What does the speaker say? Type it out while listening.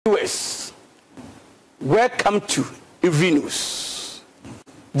viewers, welcome to Every News,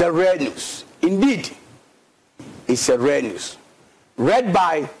 the rare news. Indeed, it's a rare news. Read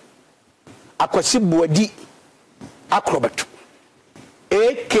by Akrobeto,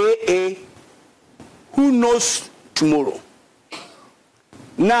 a.k.a. Who Knows Tomorrow.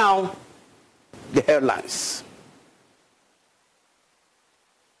 Now, the headlines.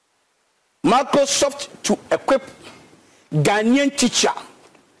 Microsoft to equip Ghanaian teacher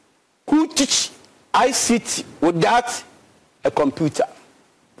who teach ICT without a computer.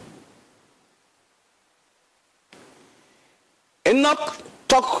 Enoch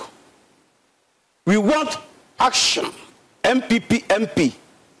talk, we want action. MPP MP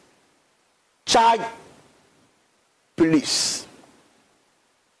charge police.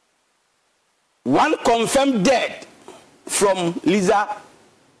 One confirmed dead from Lisa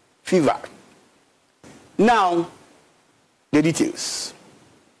fever. Now, the details.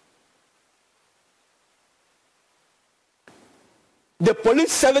 The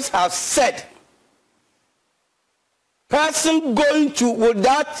police service has said person going to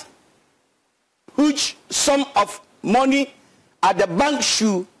without huge sum of money at the bank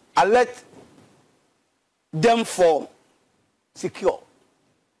should alert them for secure.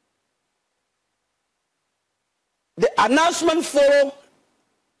 The announcement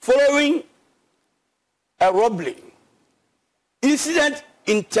following a robbery incident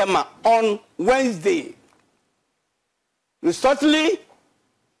in Tema on Wednesday, resulting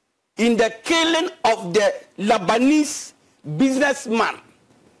in the killing of the Lebanese businessman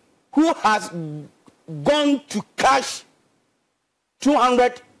who has gone to cash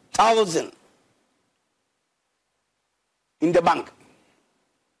 200,000 in the bank.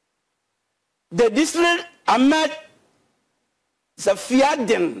 The district Ahmed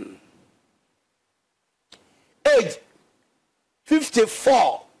Safiaden, age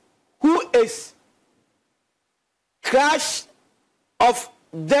 54, who is crash of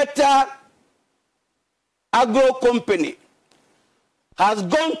data agro company, has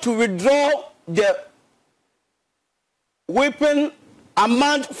gone to withdraw the weapon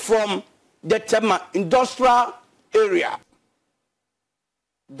amount from the Tema industrial area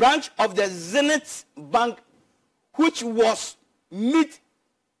branch of the Zenith Bank, which was meant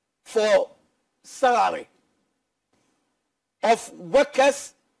for salary of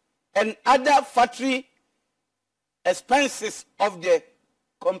workers and other factory expenses of the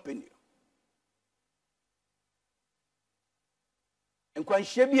company. And when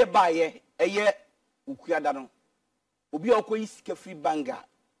she be a buyer, a year, Ukuyadano, Ubi Oko is free banga,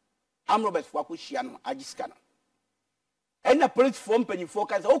 Amrobet Wakushiano, Ajiskana. And a police form penny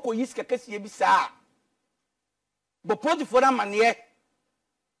focus, Oko is Kakasi Bisa. But put for a man yet,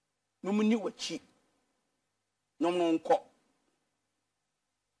 no money were cheap, no one call.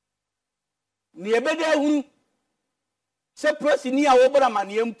 Near better who se person near over a man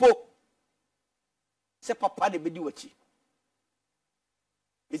yempo. Se papa de beduachi.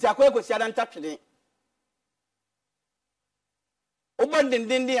 It's a quick with Sadan touching. Oban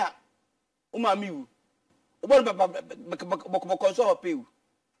Dindia, Umamiu, Oban Bokoso Pew.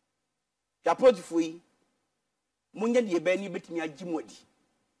 The approach for you. Munja di ebeni betimi agimodi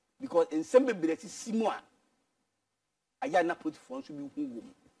because in some be simua aya na put for so bi hunwo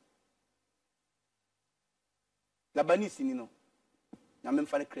Lebanese ni no na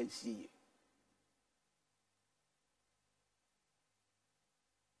memfa ne crancy.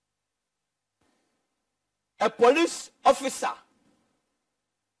 A police officer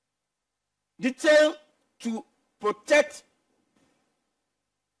detailed to protect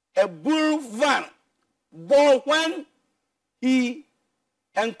a bull van but when he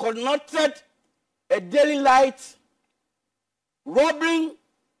encountered a daily light robbing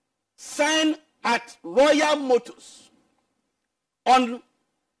sign at Royal Motors on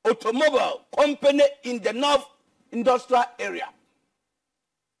automobile company in the North Industrial Area.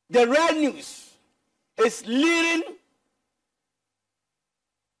 The rare news is leading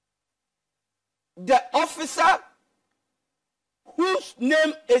the officer whose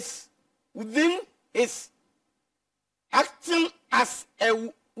name is within is acting as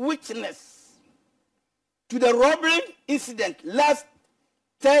a witness to the robbery incident last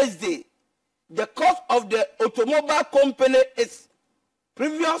Thursday. The cost of the automobile company is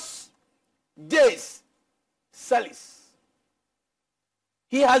previous days' salaries.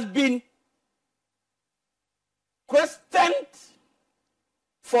 He has been questioned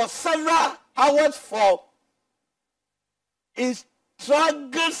for several hours for his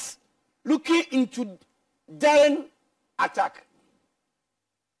struggles looking into daring attack.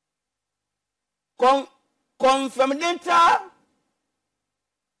 Confidential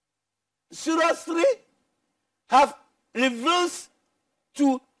seriously have revealed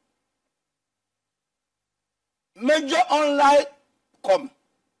to major online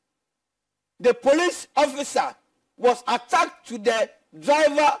the police officer was attacked to the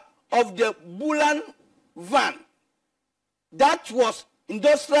driver of the Bulan van that was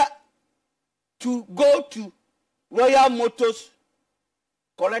industrial to go to Royal Motors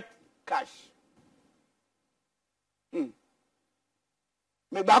collect cash.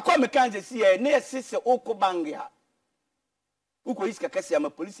 Me ba kwa me kan se sie na esese oko bangia. Uko iska kase ama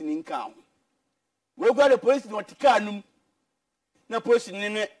police ni nka ho. We go the police no tika anum. Na police ni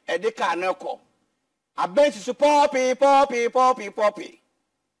ne edeka na ko. Abensi so poppy.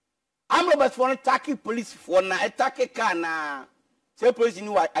 I'm Robert for attacking police for na attack car na. Say police ni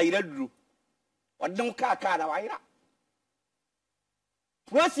wa ayira duru. Wadon car na wa ayira.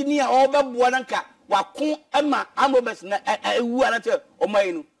 Police ni a obeboa na nka wakon ama amobes na ewu anate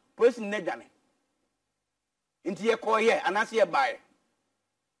omayi no police na dwane nti ye ko ye anase ye bae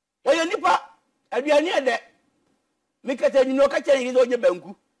oye nipa aduane ede mikata ni no ka kire ni oje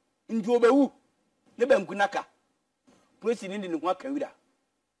banku nti obewu ne banku naka police ni ndi ne ho aka wira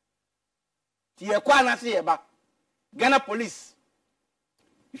ti ye ko anase ye ba Ghana police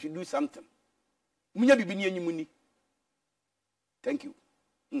you should do something munya bibini anyimuni. Thank you.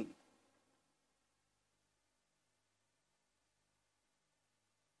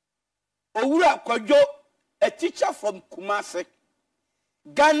 Owura Kojo, a teacher from Kumasi,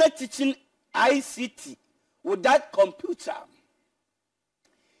 Ghana teaching ICT with that computer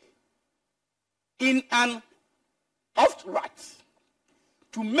in an off-right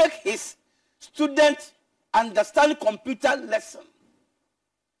to make his students understand computer lesson.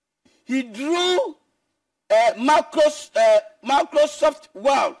 He drew a Microsoft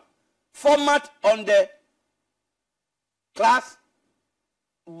Word format on the class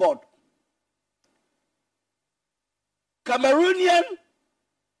board. Cameroonian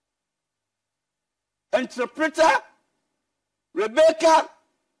interpreter Rebecca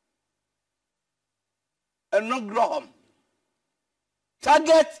and Graham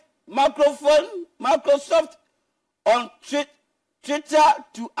target Microsoft on Twitter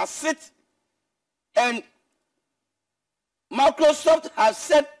to assist, and Microsoft has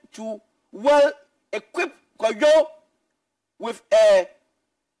said to well equip Kojo with a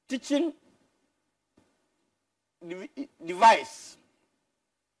teaching device.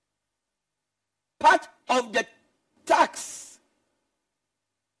 Part of the task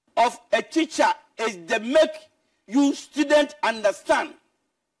of a teacher is to make you student understand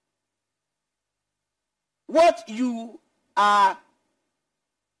what you are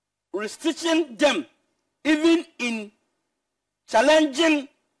restricting them, even in challenging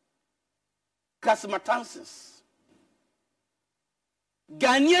circumstances.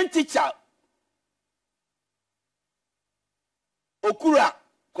 Ghanaian teacher Okura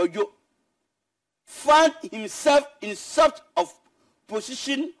Kojo found himself in such of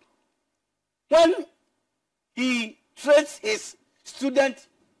position when he trains his student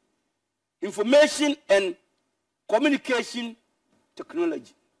information and communication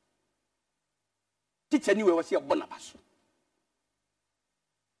technology. Teacher ni we was here bonabaso.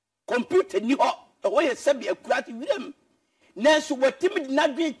 Computer ni ho we sabi akurati wirem. Nanso watimi na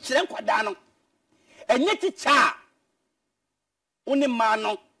dwen kire nkwada no. Enye teacher Uni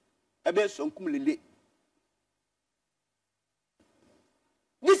mano ebe sonkum lele.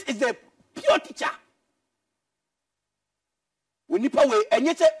 This is a pure teacher. When nipa we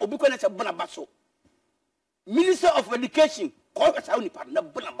enyete obi ko na se bona baso. Minister of Education call ka sa nipa na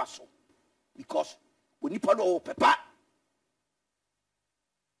bona baso. Because when nipa do pepa.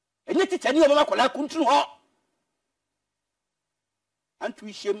 Enyete teacher ni o mama kola kuntun ho. And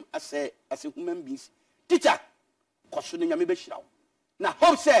we shame as a human beings. Teacher koso nyame be hirawo na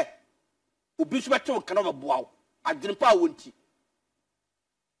hope say obi so beto kan no boawo adrenpa wonti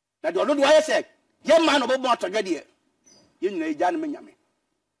na de ono do aye say ye man no bobo atodwe de ye nyina ija no nyame.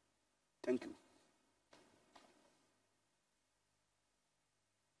 Thank you.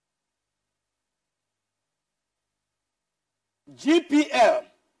 GPL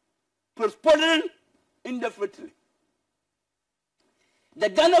postponing indefinitely. The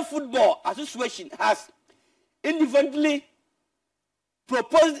Ghana Football Association has independently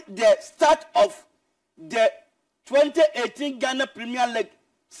proposed the start of the 2018 Ghana Premier League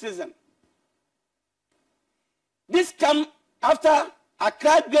season. This comes after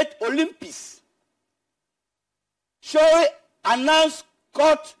Akrobeto Olympics showing announced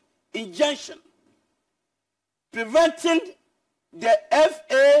court injunction preventing the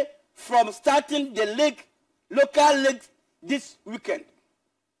FA from starting the local league this weekend.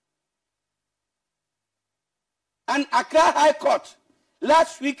 And Accra High Court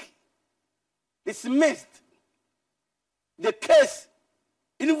last week dismissed the case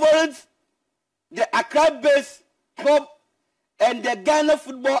involving the Accra-based club and the Ghana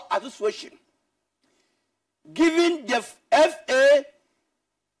Football Association, giving the FA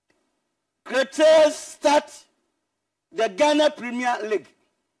criteria start the Ghana Premier League.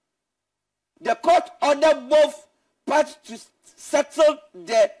 The court ordered both parties to settle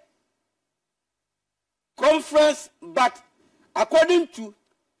the conference, but according to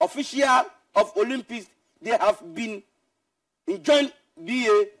officials of Olympics, they have been enjoined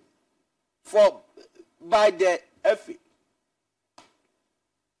BA by the FA.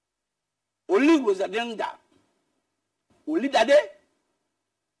 Only was a denda. Only dade.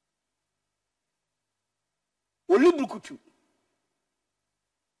 Only bukutu.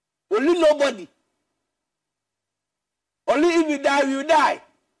 Only nobody. Only if you die, you die.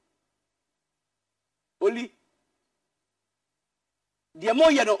 Only. The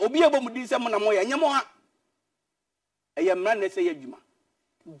more you know, obi abo mudi se mo na mo ya nyamo ha. Eye mra na se yadwuma.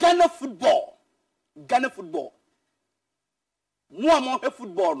 Ghana football. Ghana football. Mo amon he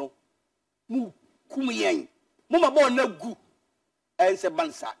football no. Mu kum yen. Mo ma ball na gu. Ense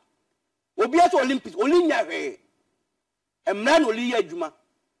bansa. Obi ato Olympics, only nya hwe. Emra na oli yadwuma.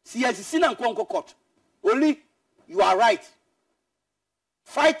 Si asisi na nkonko court. Only you are right.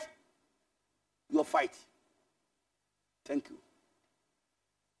 Fight your fight. Thank you.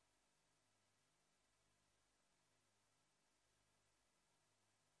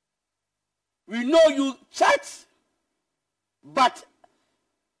 We know you chat, but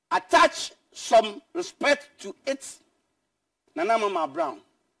attach some respect to it. Nana Mama Brown,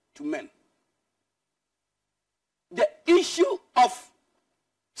 to men. The issue of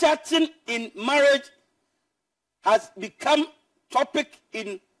chatting in marriage has become topic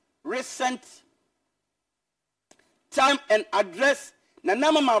in recent time and address.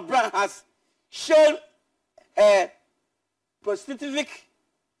 Nana Mama Brown has shown a positive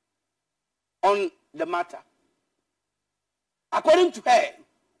on the matter. According to her,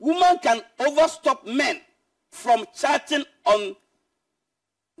 women can overstop men from chatting on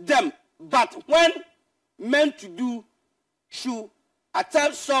them, but when men to do should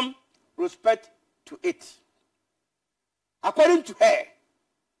attach some respect to it. According to her,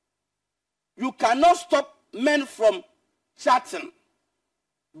 you cannot stop men from chatting,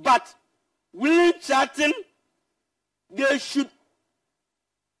 but willing chatting, they should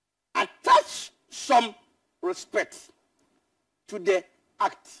attach some respect to the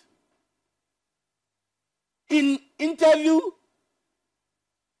act. In interview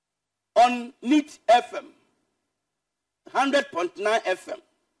on NIT FM, 100.9 FM,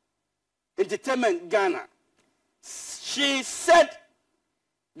 Entertainment Ghana, she said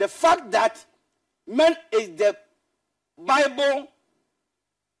the fact that men is the Bible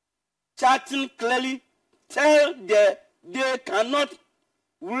chatting clearly tell they cannot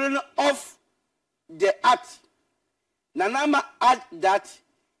rule off the act. Nanama add that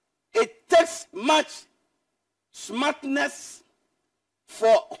it takes much smartness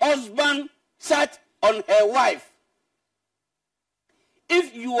for husband chat on her wife.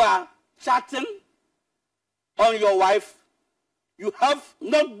 If you are chatting on your wife, you have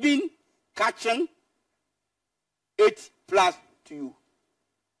not been catching it plus to you.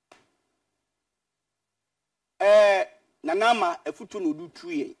 Nanama efutu no do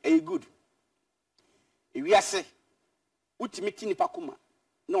tue good. We are say ultimate ni pakuma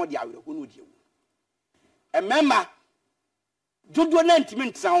no dia we ho no dia. Emema dodo na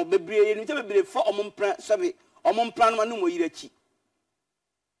ntimi ntsan bebre ni te bebre for omompran sabe omompran ma no mo yirachi.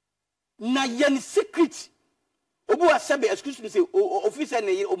 Na yen secret obu asabe excuse me say officer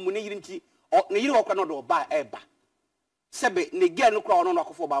na omune yirinti na yiri okwa no do ba eba. Sabe ne girl no kra no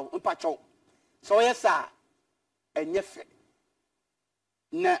akofo ba mpa chow. So yes sir enyefe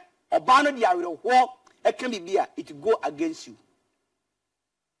na oba no dia werɛ ho eka bibia it go against you.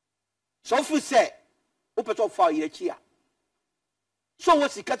 So if you say opeto fa yirachi a so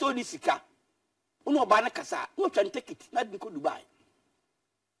what sika to ni sika uno oba na kasa no twa take it na go Dubai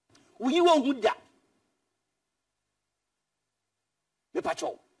uyi wo hu da me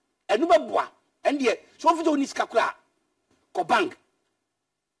pacho enu be boa ende so if you ni sika kura ko bank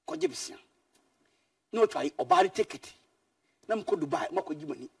ko jebisia no try oba take it na mko Dubai mako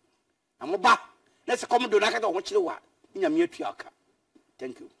jimani amoba na se komodo na kata wo kire wa nyame atua aka.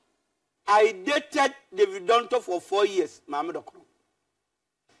 Thank you. I dated David Donto for 4 years, Mohamed Okru.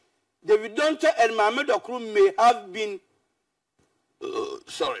 David Donto and Mohamed Okru may have been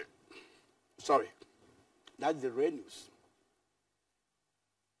sorry. That's the real news.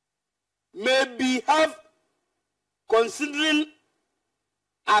 Maybe have considering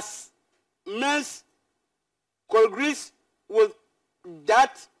as men's agrees with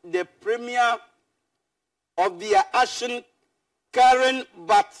that the premier of their action Karen,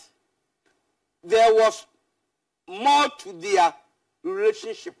 but there was more to their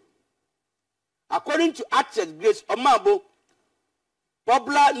relationship. According to actress Grace Omabo,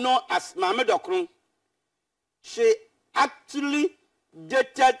 popular known as Mame Dokron, she actually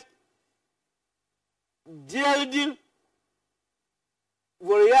dated David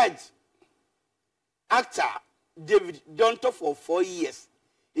Voyage actor David Donto for 4 years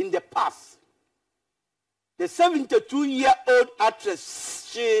in the past. The 72-year-old actress,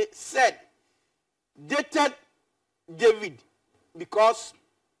 she said, dated David because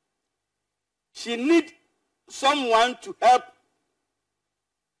she need someone to help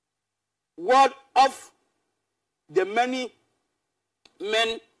ward off the many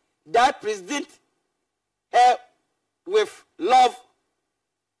men that present her with love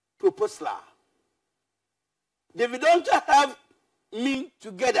proposal. David don't have me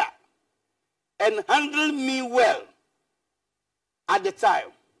together and handle me well at the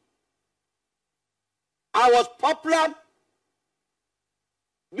time. I was popular,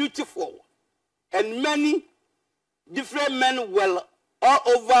 beautiful, and many different men were all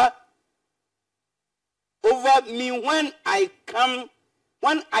over me when I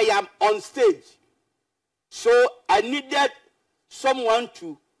am on stage. So I needed someone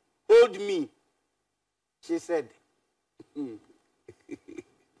to hold me, she said.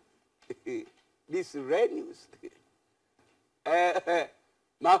 This is red news. Mame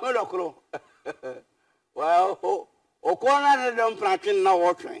Dokro. Well, Okona don't practice now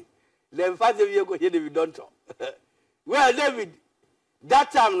watching. Then first of you go here, David don't talk. Well, David,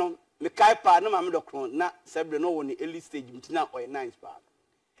 that time no, me kai pa no Mame Dokro na sebre no woni early stage mtina or 9 pa.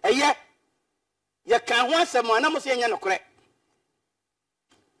 Eye, ye kan ho asem na mo se nya no kore.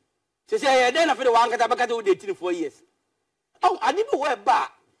 Se se ye den na fe de wan kata bakata wo de 4 years. Oh, adi bi we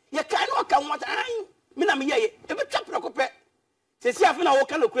ba. Ye kan no kan what an me na me ye e be twa prokope. Se se afi na wo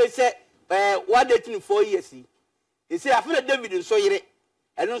kan no kore se what de 4 years. He say afi na David nso yire.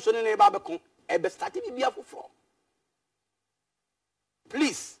 Eno nso ne ba be kon e be start bi bia foforo.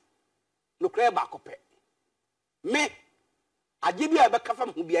 Please, no cry back up. Me, I give you a back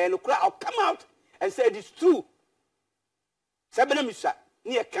from who be a cry. I'll come out and say it is true. Sabena Misa,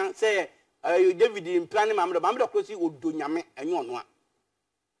 near can say, David in planning Mamma, Mamma Crossy would do Yame and you on one.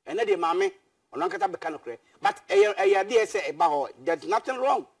 And then the mammy, or Uncle Tabacano. But a idea say about there's nothing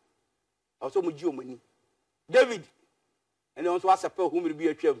wrong. Also, with you, money. David, and also was a pearl whom will be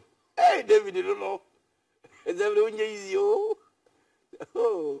a chum. Hey, David, you don't know. Is everyone easy?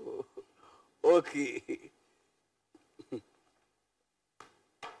 Oh, okay.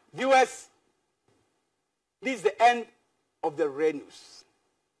 Viewers, this is the end of the red news.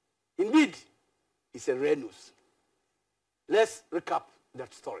 Indeed, it's a red news. Let's recap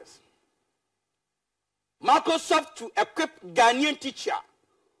that stories. Microsoft to equip Ghanaian teacher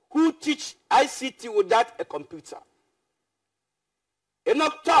who teach ICT without a computer.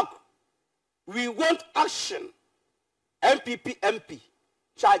 Enough talk. We want action. MPP MP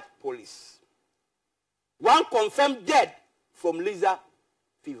charge police. One confirmed dead from Lisa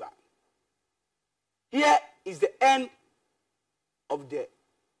fever. Here is the end of the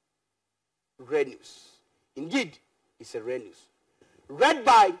red news. Indeed, it's a red news. Read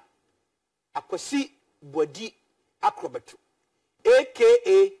by Akwasi Bodi Akrobeto,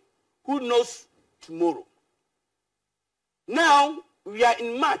 a.k.a. Who Knows Tomorrow. Now, we are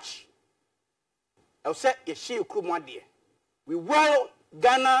in March. I'll say, we wear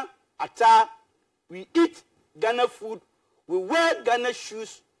Ghana attire, we eat Ghana food, we wear Ghana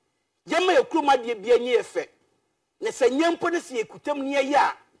shoes. Yama yokruma de bia nyi efe. Na se nyampo ne se ekutam ne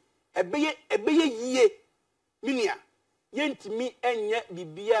ya ebeye yie minia. Yentimi enye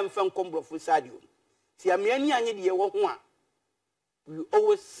bibia mfa nkombrofo sadio. Si amiani anye de ye wo ho a, we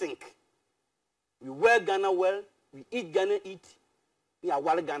always think. We wear Ghana well, we eat Ghana eat, we are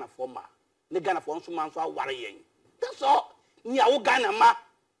wale Ghana for ma. Ne Ghana for nso man so aware yen. That's all. Ni awo Ghana ma.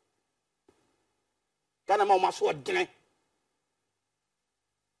 Ghana ma so odene.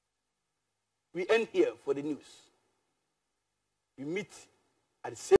 We end here for the news. We meet at the same